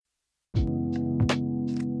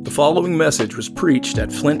The following message was preached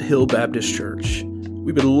at Flint Hill Baptist Church.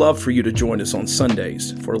 We would love for you to join us on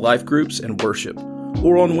Sundays for life groups and worship,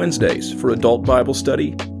 or on Wednesdays for adult Bible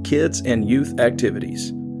study, kids, and youth activities.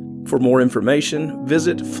 For more information,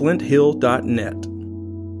 visit flinthill.net.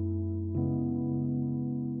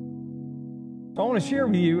 I want to share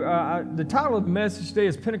with you, the title of the message today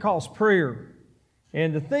is Pentecost Prayer,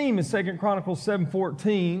 and the theme is 2 Chronicles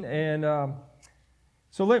 7:14, and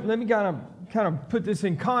so let me kind of put this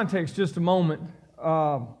in context just a moment.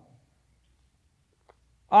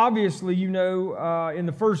 Obviously, you know, in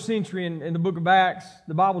the first century in the book of Acts,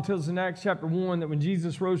 the Bible tells us in Acts chapter 1 that when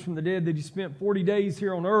Jesus rose from the dead, that he spent 40 days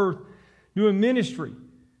here on earth doing ministry,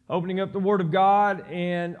 opening up the Word of God,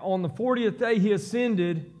 and on the 40th day he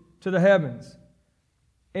ascended to the heavens.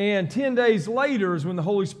 And 10 days later is when the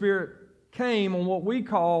Holy Spirit came on what we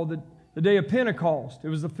call the day of Pentecost. It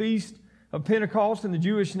was the feast of Pentecost in the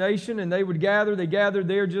Jewish nation, and they gathered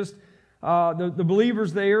there, just the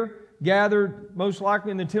believers there gathered most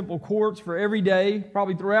likely in the temple courts for every day,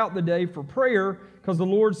 probably throughout the day, for prayer, because the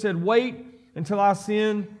Lord said, wait until I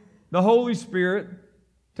send the Holy Spirit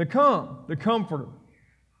to come, the Comforter.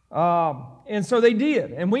 And so they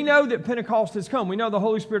did. And we know that Pentecost has come. We know the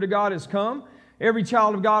Holy Spirit of God has come. Every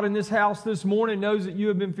child of God in this house this morning knows that you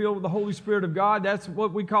have been filled with the Holy Spirit of God. That's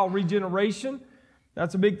what we call regeneration.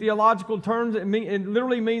 That's a big theological term. It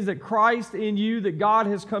literally means that Christ in you, that God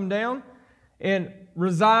has come down and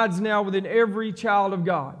resides now within every child of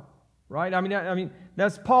God. Right? I mean,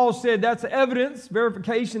 that's Paul said that's evidence,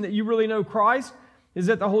 verification that you really know Christ, is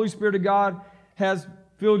that the Holy Spirit of God has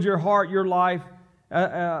filled your heart, your life,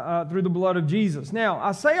 through the blood of Jesus. Now,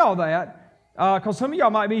 I say all that because some of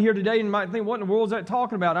y'all might be here today and might think, what in the world is that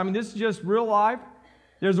talking about? I mean, this is just real life.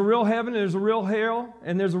 There's a real heaven, there's a real hell,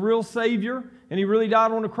 and there's a real Savior, and He really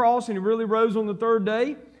died on the cross, and He really rose on the third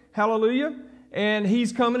day. Hallelujah. And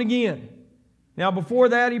He's coming again. Now, before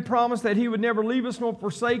that, He promised that He would never leave us nor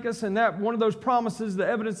forsake us, and that one of those promises, the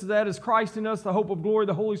evidence of that is Christ in us, the hope of glory,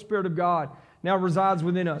 the Holy Spirit of God now resides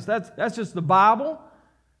within us. That's just the Bible.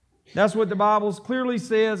 That's what the Bible clearly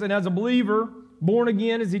says, and as a believer, born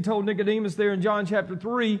again, as He told Nicodemus there in John chapter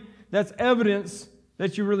 3, that's evidence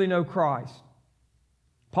that you really know Christ.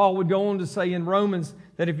 Paul would go on to say in Romans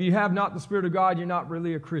that if you have not the Spirit of God, you're not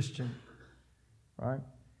really a Christian. Right?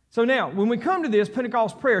 So now, when we come to this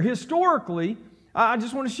Pentecost prayer, historically, I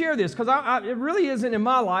just want to share this because it really isn't in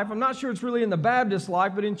my life. I'm not sure it's really in the Baptist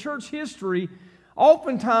life, but in church history,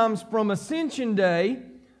 oftentimes from Ascension Day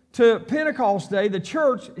to Pentecost Day, the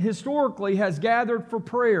church historically has gathered for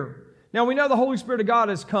prayer. Now, we know the Holy Spirit of God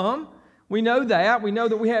has come. We know that. We know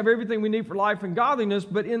that we have everything we need for life and godliness,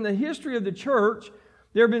 but in the history of the church,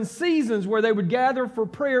 there have been seasons where they would gather for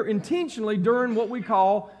prayer intentionally during what we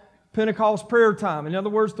call Pentecost prayer time. In other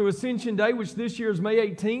words, through Ascension Day, which this year is May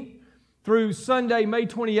 18th, through Sunday, May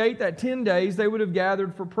 28th, that 10 days, they would have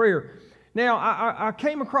gathered for prayer. Now, I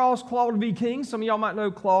came across Claude V. King. Some of y'all might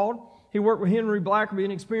know Claude. He worked with Henry Blackaby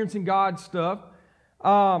in Experiencing God stuff.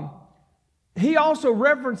 He also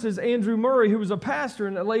references Andrew Murray, who was a pastor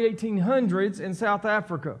in the late 1800s in South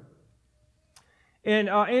Africa. And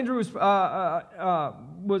Andrew was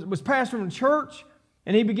pastoring a church,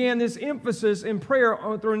 and he began this emphasis in prayer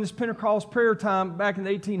during this Pentecost prayer time back in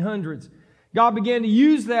the 1800s. God began to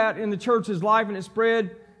use that in the church's life, and it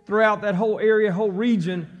spread throughout that whole area, whole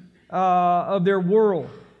region of their world.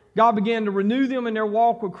 God began to renew them in their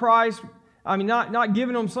walk with Christ. I mean, not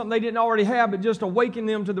giving them something they didn't already have, but just awaken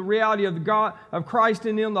them to the reality of God, of Christ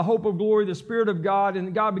in them, the hope of glory, the Spirit of God,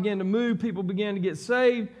 and God began to move. People began to get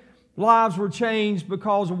saved. Lives were changed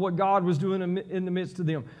because of what God was doing in the midst of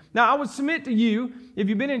them. Now, I would submit to you, if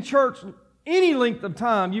you've been in church any length of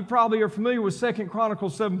time, you probably are familiar with 2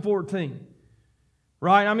 Chronicles 7:14.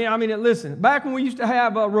 Right? I mean, listen, back when we used to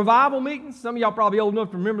have revival meetings, some of y'all probably old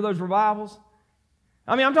enough to remember those revivals.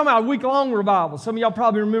 I mean, I'm talking about week-long revivals. Some of y'all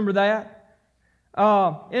probably remember that.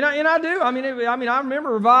 And I do. I remember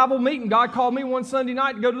a revival meeting. God called me one Sunday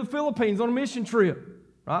night to go to the Philippines on a mission trip.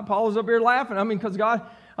 Right? Paul was up here laughing. because God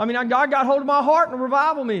got hold of my heart in a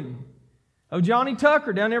revival meeting. Johnny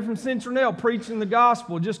Tucker down there from Central preaching the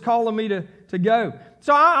gospel, just calling me to go.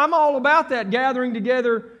 So I'm all about that, gathering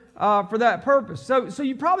together for that purpose. So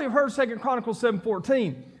you probably have heard 2 Chronicles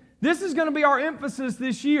 7:14. This is going to be our emphasis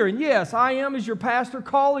this year. And yes, I am, as your pastor,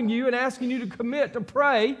 calling you and asking you to commit to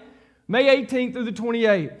pray May 18th through the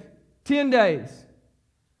 28th. 10 days.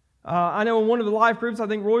 I know in one of the life groups, I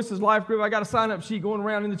think Royce's life group, I got a sign-up sheet going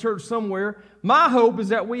around in the church somewhere. My hope is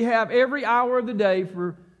that we have every hour of the day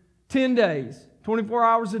for 10 days, 24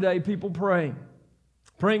 hours a day, people praying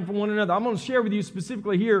for one another. I'm going to share with you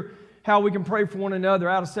specifically here how we can pray for one another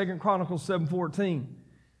out of 2 Chronicles 7:14.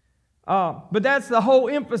 But that's the whole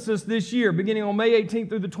emphasis this year, beginning on May 18th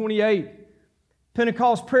through the 28th.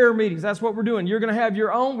 Pentecost prayer meetings, that's what we're doing. You're going to have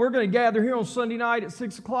your own. We're going to gather here on Sunday night at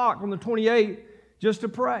 6 o'clock on the 28th just to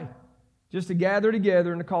pray, just to gather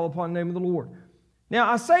together and to call upon the name of the Lord.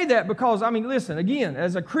 Now, I say that because, listen, again,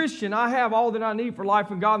 as a Christian, I have all that I need for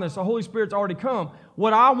life and godliness. The Holy Spirit's already come.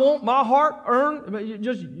 What I want, my heart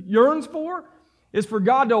just yearns for, is for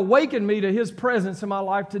God to awaken me to His presence in my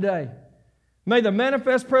life today. May the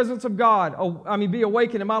manifest presence of God, be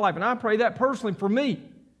awakened in my life. And I pray that personally for me.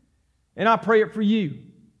 And I pray it for you.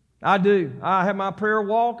 I do. I have my prayer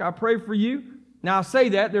walk. I pray for you. Now, I say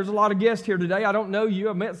that. There's a lot of guests here today. I don't know you.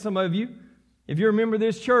 I've met some of you. If you're a member of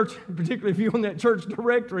this church, particularly if you're on that church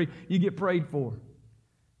directory, you get prayed for.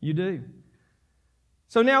 You do.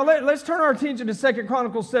 So now let's turn our attention to 2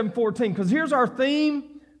 Chronicles 7:14, because here's our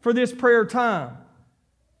theme for this prayer time.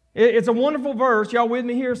 It's a wonderful verse. Y'all with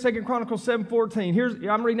me here? 2 Chronicles 7:14.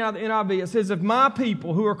 I'm reading out the NIV. It says, "If my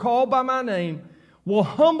people who are called by my name will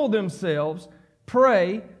humble themselves,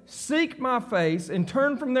 pray, seek my face, and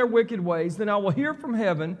turn from their wicked ways, then I will hear from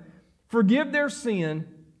heaven, forgive their sin,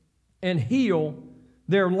 and heal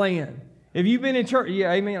their land." If you've been in church,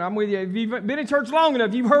 yeah, amen, I'm with you. If you've been in church long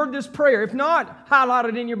enough, you've heard this prayer. If not, highlight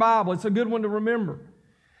it in your Bible. It's a good one to remember.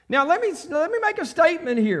 Now, let me make a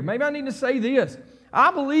statement here. Maybe I need to say this.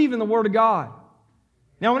 I believe in the Word of God.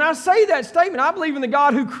 Now, when I say that statement, I believe in the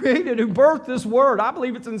God who created, who birthed this Word. I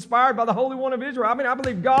believe it's inspired by the Holy One of Israel. I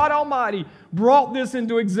believe God Almighty brought this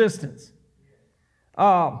into existence.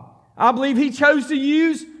 I believe He chose to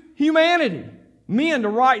use humanity, men, to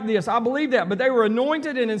write this. I believe that. But they were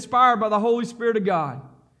anointed and inspired by the Holy Spirit of God.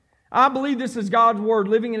 I believe this is God's Word,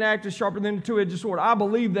 living and active, sharper than a two-edged sword. I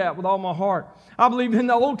believe that with all my heart. I believe in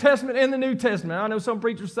the Old Testament and the New Testament. I know some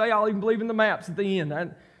preachers say I'll even believe in the maps at the end. I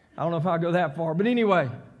don't know if I'll go that far. But anyway,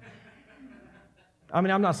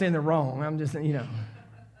 I'm not saying they're wrong. I'm just saying,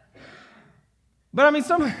 But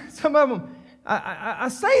some of them, I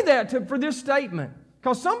say that for this statement,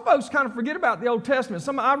 because some folks kind of forget about the Old Testament.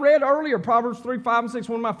 I read earlier Proverbs 3, 5, and 6,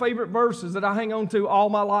 one of my favorite verses that I hang on to all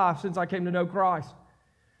my life since I came to know Christ.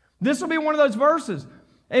 This will be one of those verses.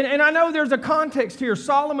 And I know there's a context here.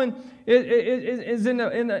 Solomon is in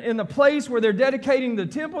the place where they're dedicating the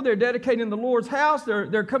temple. They're dedicating the Lord's house.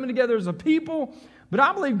 They're coming together as a people. But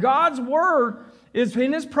I believe God's Word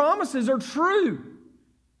and His promises are true.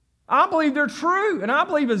 I believe they're true. And I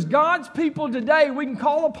believe as God's people today, we can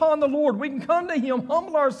call upon the Lord. We can come to Him,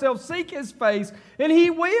 humble ourselves, seek His face, and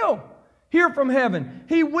He will hear from heaven.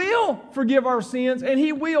 He will forgive our sins, and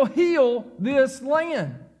He will heal this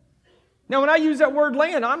land. Now, when I use that word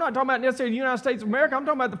land, I'm not talking about necessarily the United States of America. I'm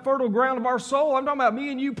talking about the fertile ground of our soul. I'm talking about me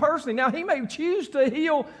and you personally. Now, He may choose to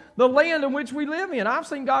heal the land in which we live in. I've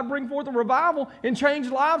seen God bring forth a revival and change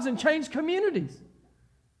lives and change communities.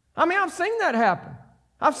 I've seen that happen.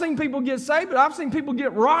 I've seen people get saved, but I've seen people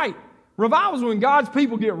get right. Revival is when God's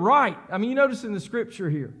people get right. You notice in the Scripture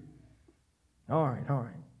here. All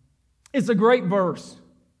right. It's a great verse.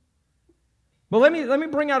 But let me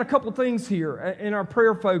bring out a couple things here in our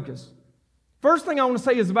prayer focus. First thing I want to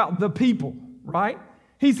say is about the people, right?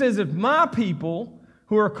 He says, if my people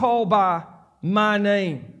who are called by my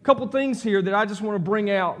name. A couple things here that I just want to bring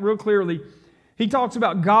out real clearly. He talks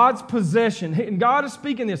about God's possession. And God is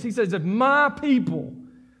speaking this. He says, if my people,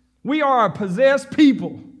 we are a possessed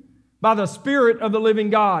people by the Spirit of the living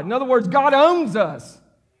God. In other words, God owns us.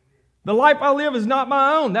 The life I live is not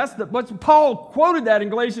my own. That's what Paul quoted that in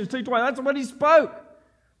Galatians 2:20. That's what he spoke.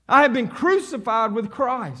 I have been crucified with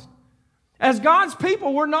Christ. As God's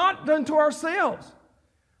people, we're not done to ourselves.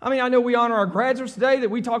 I know we honor our graduates today, that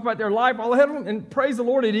we talk about their life all ahead of them, and praise the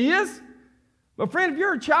Lord, it is. But friend, if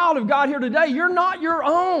you're a child of God here today, you're not your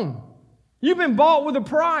own. You've been bought with a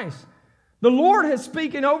price. The Lord has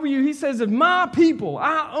spoken over you. He says, if my people,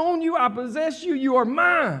 I own you, I possess you, you are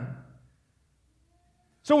mine.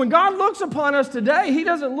 So when God looks upon us today, He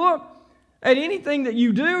doesn't look at anything that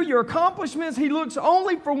you do, your accomplishments. He looks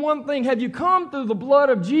only for one thing. Have you come through the blood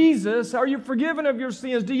of Jesus? Are you forgiven of your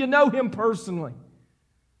sins? Do you know Him personally?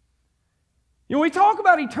 We talk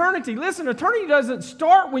about eternity. Listen, eternity doesn't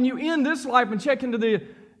start when you end this life and check into the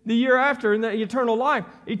year after in the eternal life.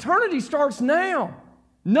 Eternity starts now.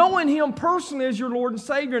 Knowing Him personally as your Lord and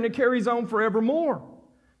Savior, and it carries on forevermore.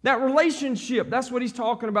 That relationship, that's what He's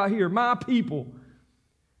talking about here. My people.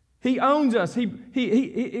 He owns us.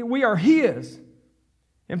 We are His.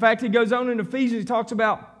 In fact, He goes on in Ephesians, He talks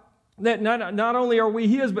about that not only are we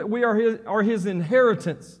His, but we are His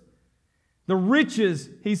inheritance. The riches,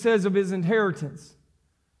 He says, of His inheritance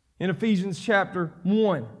in Ephesians chapter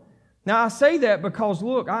 1. Now, I say that because,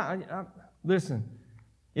 look, listen,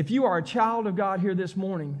 If you are a child of God here this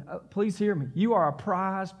morning, please hear me. You are a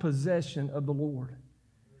prized possession of the Lord.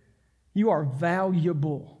 You are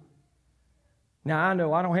valuable. Now, I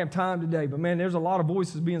know I don't have time today, but man, there's a lot of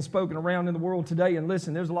voices being spoken around in the world today. And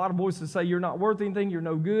listen, there's a lot of voices that say you're not worth anything, you're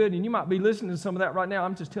no good. And you might be listening to some of that right now.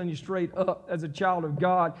 I'm just telling you straight up, as a child of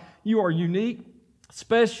God, you are unique,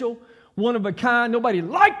 special, one of a kind. Nobody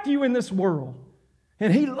like you in this world.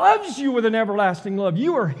 And He loves you with an everlasting love.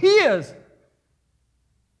 You are His,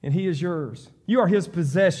 and He is yours. You are His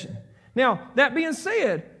possession. Now, that being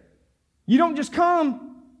said, you don't just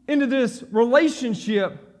come into this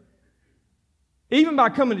relationship even by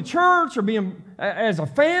coming to church or being as a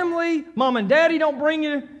family. Mom and daddy don't bring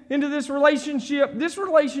you into this relationship. This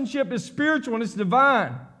relationship is spiritual and it's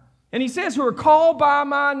divine. And He says, who are called by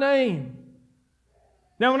my name.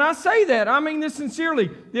 Now, when I say that, I mean this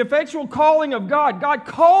sincerely. The effectual calling of God. God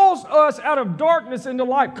calls us out of darkness into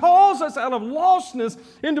light, calls us out of lostness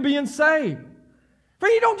into being saved.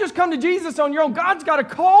 Friend, you don't just come to Jesus on your own. God's got to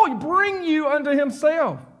call you, bring you unto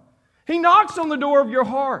Himself. He knocks on the door of your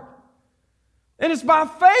heart. And it's by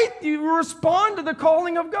faith you respond to the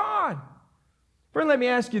calling of God. Friend, let me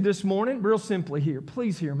ask you this morning, real simply here.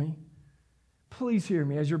 Please hear me. Please hear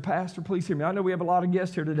me. As your pastor, please hear me. I know we have a lot of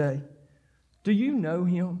guests here today. Do you know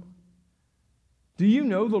Him? Do you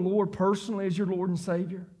know the Lord personally as your Lord and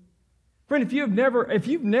Savior? Friend, if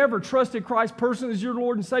you've never trusted Christ personally as your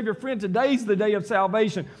Lord and Savior, friend, today's the day of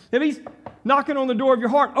salvation. If He's knocking on the door of your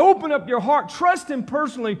heart, open up your heart, trust Him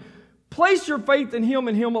personally, place your faith in Him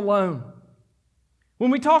and Him alone. When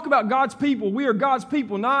we talk about God's people, we are God's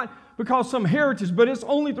people, not because some heritage, but it's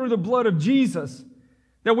only through the blood of Jesus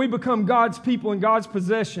that we become God's people and God's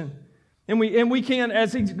possession. And we can,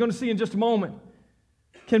 as He's going to see in just a moment,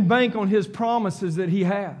 can bank on His promises that He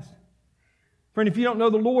has. Friend, if you don't know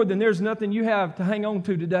the Lord, then there's nothing you have to hang on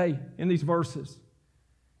to today in these verses.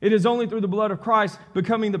 It is only through the blood of Christ,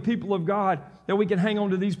 becoming the people of God, that we can hang on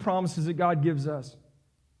to these promises that God gives us.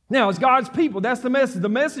 Now, as God's people, that's the message. The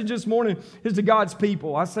message this morning is to God's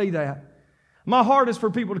people. I say that. My heart is for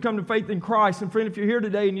people to come to faith in Christ. And friend, if you're here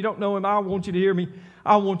today and you don't know Him, I want you to hear me.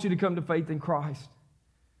 I want you to come to faith in Christ.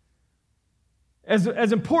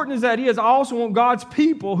 As important as that is, I also want God's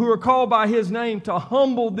people who are called by His name to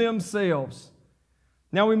humble themselves.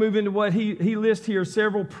 Now we move into what he lists here,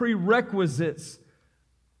 several prerequisites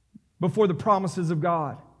before the promises of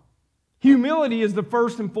God. Humility is the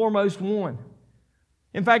first and foremost one.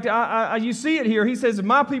 In fact, you see it here. He says, if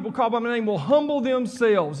my people called by my name will humble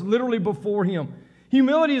themselves, literally before Him.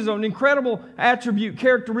 Humility is an incredible attribute,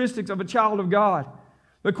 characteristics of a child of God.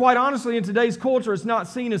 But quite honestly, in today's culture, it's not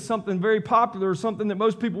seen as something very popular or something that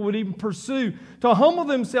most people would even pursue. To humble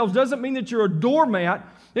themselves doesn't mean that you're a doormat.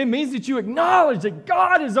 It means that you acknowledge that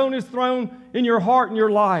God is on His throne in your heart and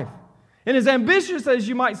your life. And as ambitious as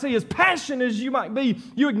you might see, as passionate as you might be,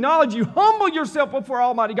 you acknowledge, you humble yourself before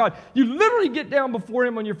Almighty God. You literally get down before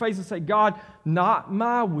Him on your face and say, God, not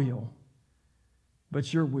my will,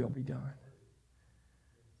 but your will be done.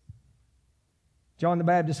 John the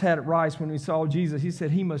Baptist had it right when he saw Jesus. He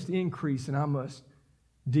said, He must increase and I must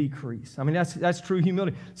decrease. I mean, that's true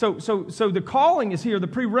humility. So the calling is here, the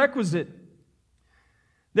prerequisite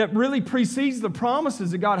that really precedes the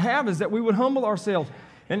promises that God has is that we would humble ourselves.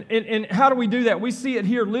 And how do we do that? We see it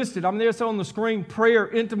here listed. I mean, there's on the screen, prayer,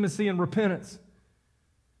 intimacy, and repentance.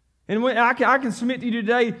 And I can submit to you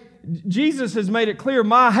today, Jesus has made it clear,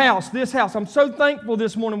 my house, this house. I'm so thankful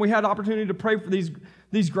this morning we had the opportunity to pray for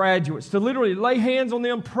these graduates, to literally lay hands on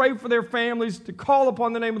them, pray for their families, to call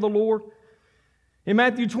upon the name of the Lord. In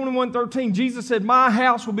Matthew 21:13, Jesus said, my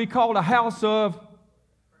house will be called a house of,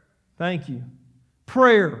 thank you,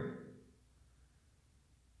 prayer.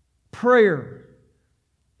 Prayer.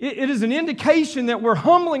 It is an indication that we're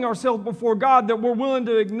humbling ourselves before God, that we're willing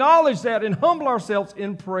to acknowledge that and humble ourselves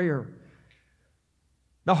in prayer.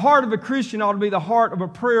 The heart of a Christian ought to be the heart of a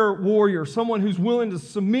prayer warrior, someone who's willing to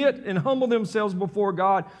submit and humble themselves before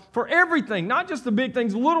God for everything, not just the big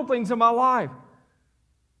things, little things in my life.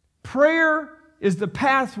 Prayer is the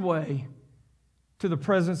pathway to the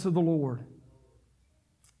presence of the Lord.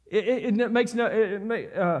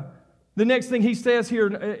 The next thing he says here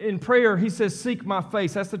in prayer, he says, seek my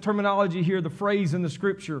face. That's the terminology here, the phrase in the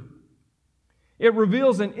Scripture. It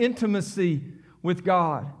reveals an intimacy with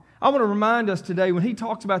God. I want to remind us today, when he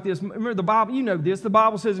talks about this, remember the Bible, you know this, the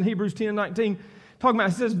Bible says in Hebrews 10:19,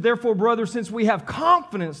 it says, therefore, brothers, since we have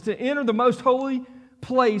confidence to enter the most holy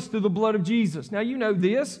place through the blood of Jesus. Now, you know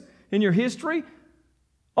this in your history.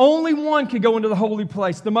 Only one could go into the holy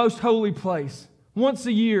place, the most holy place, once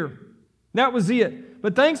a year. That was it.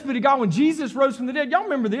 But thanks be to God, when Jesus rose from the dead, y'all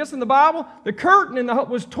remember this in the Bible? The curtain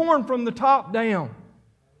was torn from the top down.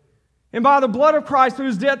 And by the blood of Christ through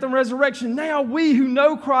His death and resurrection, now we who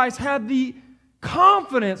know Christ have the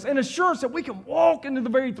confidence and assurance that we can walk into the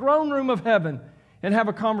very throne room of heaven and have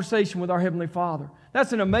a conversation with our Heavenly Father.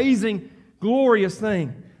 That's an amazing, glorious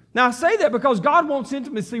thing. Now, I say that because God wants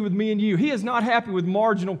intimacy with me and you. He is not happy with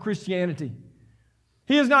marginal Christianity.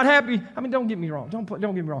 He is not happy. I mean, don't get me wrong. Don't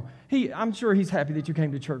get me wrong. I'm sure He's happy that you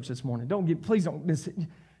came to church this morning. Please don't miss it.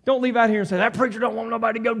 Don't leave out here and say, that preacher don't want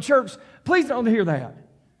nobody to go to church. Please don't hear that.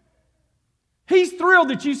 He's thrilled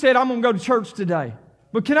that you said, I'm going to go to church today.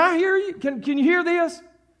 But can I hear you? Can you hear this?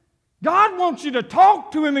 God wants you to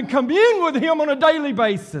talk to Him and commune with Him on a daily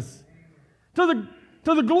basis. To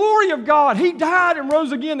the glory of God. He died and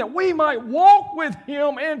rose again that we might walk with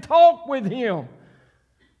Him and talk with Him.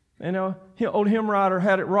 And old hymn writer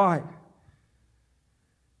had it right.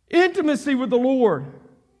 Intimacy with the Lord.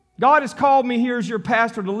 God has called me here as your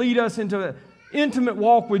pastor to lead us into an intimate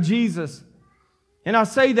walk with Jesus. And I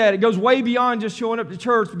say that, it goes way beyond just showing up to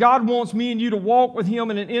church. God wants me and you to walk with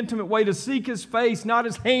Him in an intimate way, to seek His face, not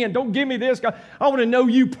His hand. Don't give me this, God. I want to know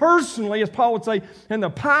you personally, as Paul would say, and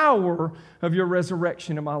the power of your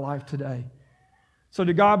resurrection in my life today. So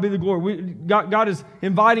to God be the glory. God is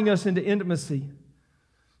inviting us into intimacy.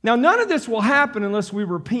 Now, none of this will happen unless we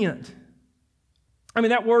repent. I mean,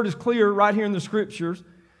 that word is clear right here in the Scriptures.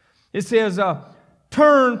 It says,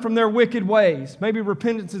 turn from their wicked ways. Maybe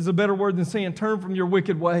repentance is a better word than saying turn from your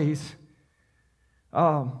wicked ways.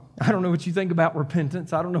 I don't know what you think about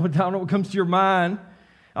repentance. I don't know what comes to your mind.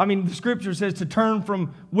 I mean, the Scripture says to turn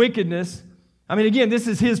from wickedness. I mean, again, this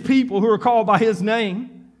is His people who are called by His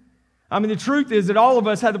name. I mean, the truth is that all of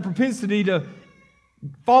us have the propensity to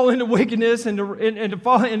fall into wickedness and to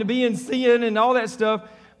fall into be in sin and all that stuff.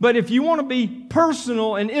 But if you want to be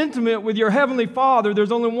personal and intimate with your Heavenly Father,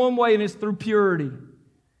 there's only one way, and it's through purity.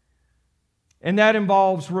 And that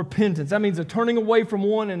involves repentance. That means a turning away from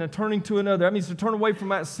one and a turning to another. That means to turn away from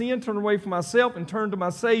my sin, turn away from myself, and turn to my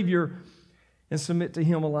Savior and submit to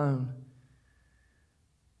Him alone.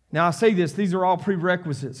 Now, I say this, these are all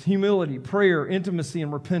prerequisites: humility, prayer, intimacy,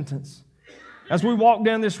 and repentance. As we walk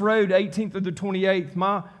down this road, 18th through the 28th,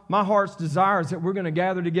 my heart's desire is that we're going to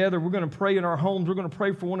gather together. We're going to pray in our homes. We're going to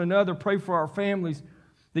pray for one another, pray for our families,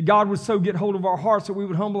 that God would so get hold of our hearts that we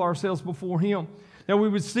would humble ourselves before Him, that we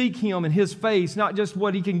would seek Him in His face, not just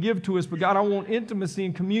what He can give to us, but God, I want intimacy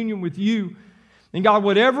and communion with You. And God,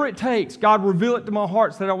 whatever it takes, God, reveal it to my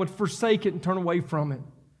heart so that I would forsake it and turn away from it.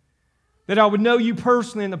 That I would know You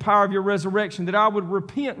personally in the power of Your resurrection, that I would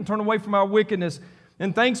repent and turn away from my wickedness.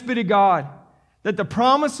 And thanks be to God that the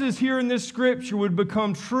promises here in this Scripture would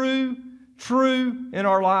become true in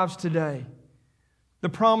our lives today. The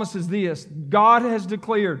promise is this: God has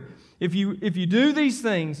declared, if you do these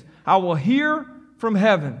things, I will hear from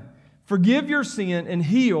heaven, forgive your sin, and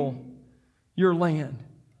heal your land.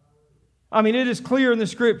 I mean, it is clear in the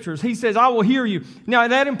Scriptures. He says, I will hear you. Now,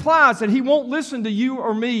 that implies that He won't listen to you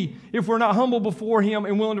or me if we're not humble before Him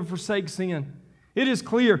and willing to forsake sin. It is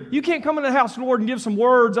clear. You can't come into the house of the Lord and give some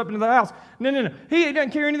words up into the house. No. He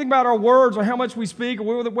doesn't care anything about our words or how much we speak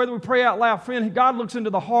or whether we pray out loud. Friend, God looks into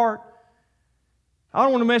the heart. I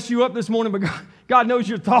don't want to mess you up this morning, but God knows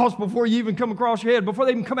your thoughts before you even come across your head. Before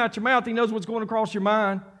they even come out your mouth, He knows what's going across your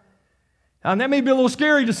mind. And that may be a little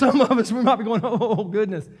scary to some of us. We might be going, oh,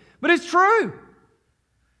 goodness. But it's true.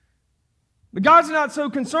 But God's not so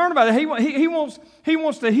concerned about it. He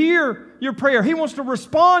wants to hear your prayer. He wants to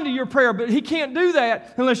respond to your prayer, but He can't do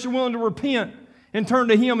that unless you're willing to repent and turn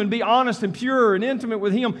to Him and be honest and pure and intimate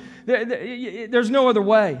with Him. There's no other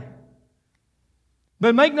way.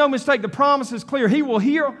 But make no mistake, the promise is clear. He will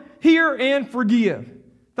hear and forgive.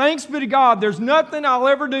 Thanks be to God, there's nothing I'll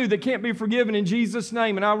ever do that can't be forgiven in Jesus'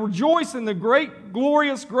 name. And I rejoice in the great,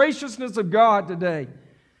 glorious graciousness of God today,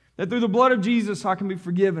 that through the blood of Jesus I can be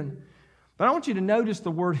forgiven. But I want you to notice the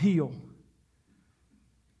word heal.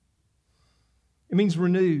 It means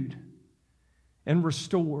renewed and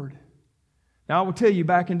restored. Now, I will tell you,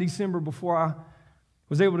 back in December, before I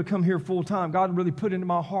was able to come here full time, God really put into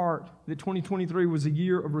my heart that 2023 was a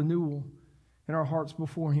year of renewal in our hearts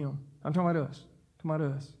before Him. I'm talking about us. I'm talking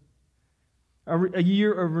about us. A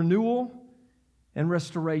year of renewal and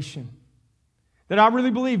restoration. That I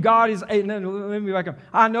really believe God is, let me back up.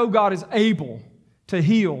 I know God is able to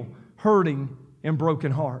heal hurting and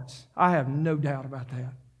broken hearts. I have no doubt about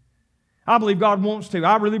that. I believe God wants to.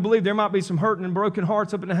 I really believe there might be some hurting and broken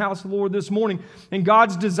hearts up in the house of the Lord this morning. And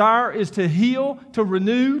God's desire is to heal, to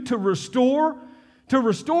renew, to restore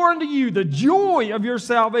unto you the joy of your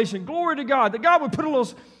salvation. Glory to God. That God would put a little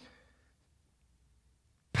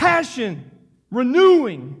passion,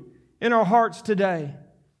 renewing in our hearts today.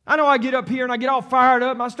 I know I get up here and I get all fired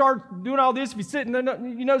up and I start doing all this. If you're sitting there,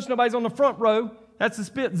 you notice nobody's on the front row. That's the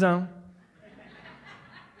spit zone.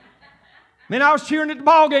 Man, I was cheering at the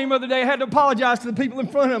ball game the other day. I had to apologize to the people in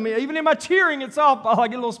front of me. Even in my cheering at softball, I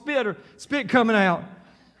get a little spit coming out.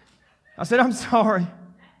 I said, I'm sorry.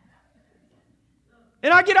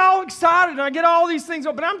 And I get all excited and I get all these things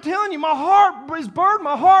up. But I'm telling you, my heart is burdened.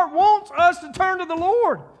 My heart wants us to turn to the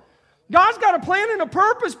Lord. God's got a plan and a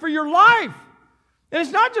purpose for your life. And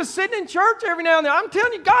it's not just sitting in church every now and then. I'm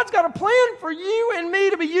telling you, God's got a plan for you and me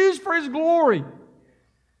to be used for His glory.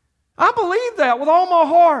 I believe that with all my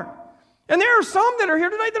heart. And there are some that are here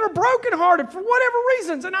today that are brokenhearted for whatever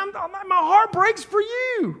reasons. And my heart breaks for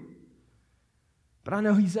you. But I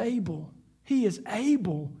know He's able. He is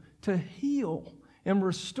able to heal and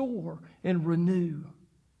restore and renew.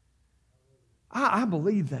 I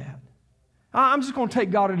believe that. I'm just going to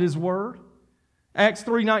take God at His word. Acts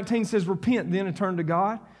 3:19 says, repent then and turn to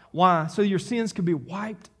God. Why? So your sins can be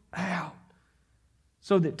wiped out.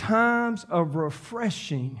 So that times of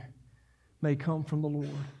refreshing may come from the Lord.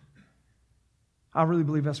 I really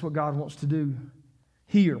believe that's what God wants to do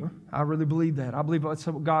here. I really believe that. I believe that's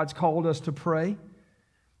what God's called us to pray.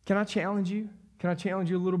 Can I challenge you? Can I challenge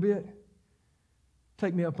you a little bit?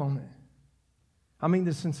 Take me up on it. I mean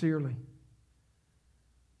this sincerely.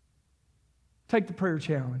 Take the prayer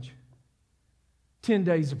challenge. 10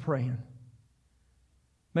 days of praying.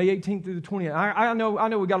 May 18th through the 20th. I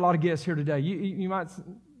know we got a lot of guests here today. You might,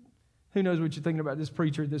 who knows what you're thinking about this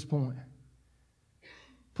preacher at this point.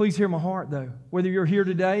 Please hear my heart, though. Whether you're here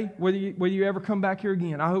today, whether you ever come back here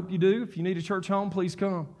again, I hope you do. If you need a church home, please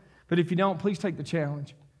come. But if you don't, please take the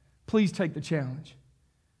challenge. Please take the challenge.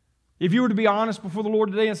 If you were to be honest before the Lord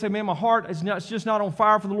today and say, man, my heart is just not on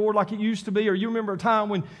fire for the Lord like it used to be, or you remember a time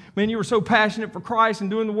when, man, you were so passionate for Christ and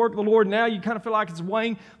doing the work of the Lord, and now you kind of feel like it's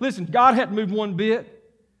waned. Listen, God hadn't moved one bit.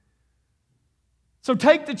 So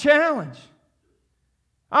take the challenge.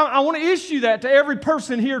 I want to issue that to every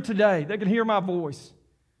person here today that can hear my voice.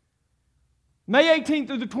 May 18th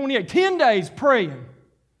through the 28th, 10 days praying.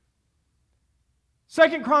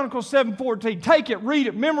 2 Chronicles 7:14, take it, read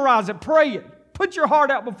it, memorize it, pray it. Put your heart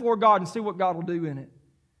out before God and see what God will do in it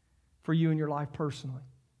for you in your life personally.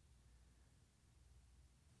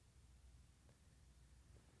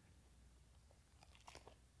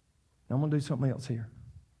 Now I'm going to do something else here.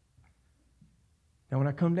 Now when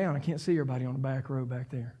I come down, I can't see everybody on the back row back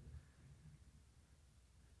there.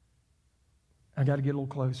 I got to get a little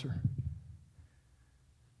closer.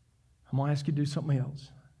 I'm going to ask you to do something else.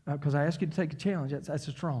 Because I ask you to take a challenge. That's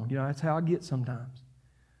a strong. That's how I get sometimes.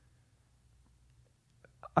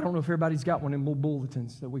 I don't know if everybody's got one of them little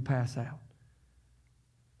bulletins that we pass out.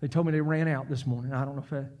 They told me they ran out this morning. I don't know if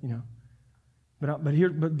that,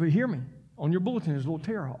 But hear me. On your bulletin, there's a little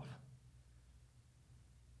tear off.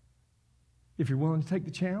 If you're willing to take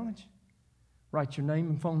the challenge, write your name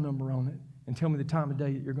and phone number on it and tell me the time of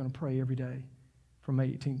day that you're going to pray every day from May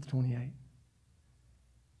 18th to 28th.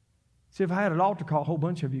 See, if I had an altar call, a whole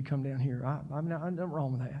bunch of you come down here. I'm nothing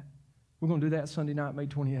wrong with that. We're going to do that Sunday night, May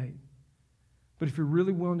 28th. But if you're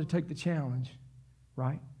really willing to take the challenge,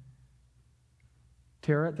 right?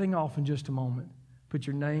 Tear that thing off in just a moment. Put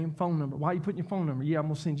your name, phone number. Why are you putting your phone number? Yeah, I'm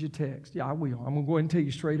going to send you a text. Yeah, I will. I'm going to go ahead and tell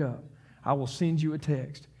you straight up. I will send you a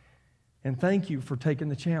text. And thank you for taking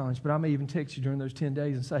the challenge. But I may even text you during those 10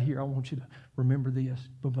 days and say, here, I want you to remember this.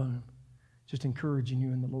 Boom. Just encouraging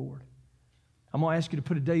you in the Lord. I'm going to ask you to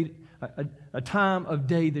put a time of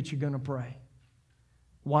day that you're going to pray.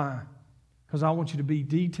 Why? Because I want you to be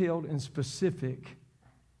detailed and specific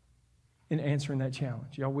in answering that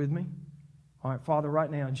challenge. Y'all with me? All right, Father, right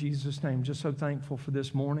now in Jesus' name, just so thankful for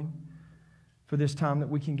this morning, for this time that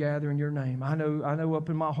we can gather in your name. I know up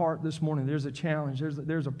in my heart this morning there's a challenge.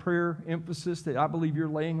 There's a prayer emphasis that I believe you're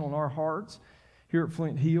laying on our hearts here at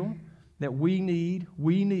Flint Hill that we need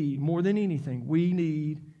more than anything, we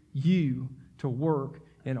need you to work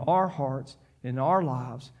in our hearts, in our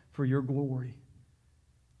lives for your glory.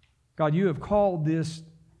 God, you have called this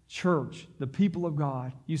church, the people of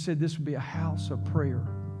God, you said this would be a house of prayer.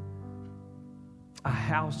 A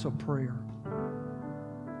house of prayer.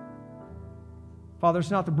 Father,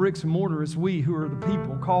 it's not the bricks and mortar, it's we who are the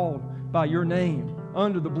people called by your name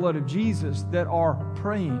under the blood of Jesus that are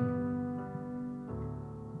praying.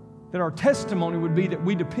 That our testimony would be that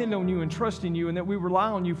we depend on you and trust in you and that we rely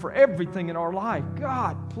on you for everything in our life.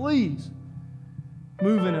 God, please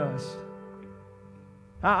move in us.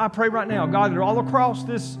 I pray right now, God, that all across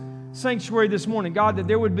this sanctuary this morning, God, that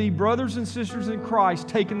there would be brothers and sisters in Christ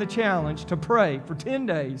taking the challenge to pray for 10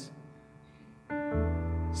 days.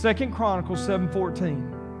 2 Chronicles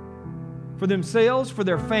 7:14. For themselves, for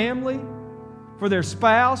their family, for their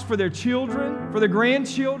spouse, for their children, for their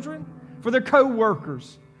grandchildren, for their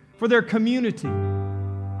co-workers, for their community.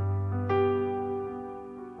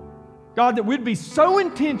 God, that we'd be so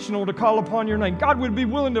intentional to call upon your name. God, we'd be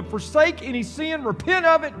willing to forsake any sin, repent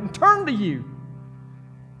of it, and turn to you.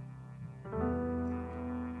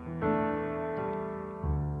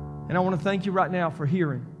 And I want to thank you right now for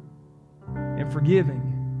hearing and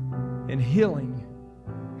forgiving and healing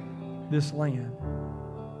this land.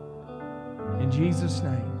 In Jesus'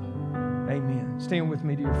 name, amen. Stand with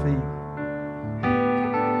me to your feet.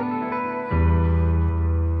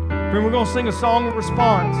 Friend, we're going to sing a song of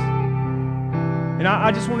response. And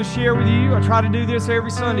I just want to share with you, I try to do this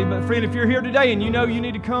every Sunday, but friend, if you're here today and you know you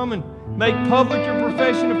need to come and make public your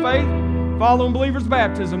profession of faith, following believers'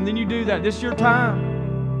 baptism, then you do that. This is your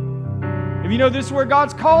time. If you know this is where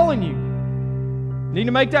God's calling you, you need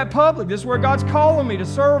to make that public. This is where God's calling me to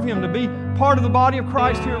serve Him, to be part of the body of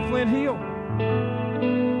Christ here at Flint Hill.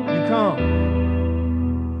 You come.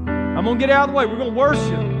 I'm going to get out of the way. We're going to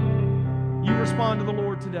worship. You respond to the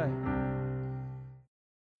Lord today.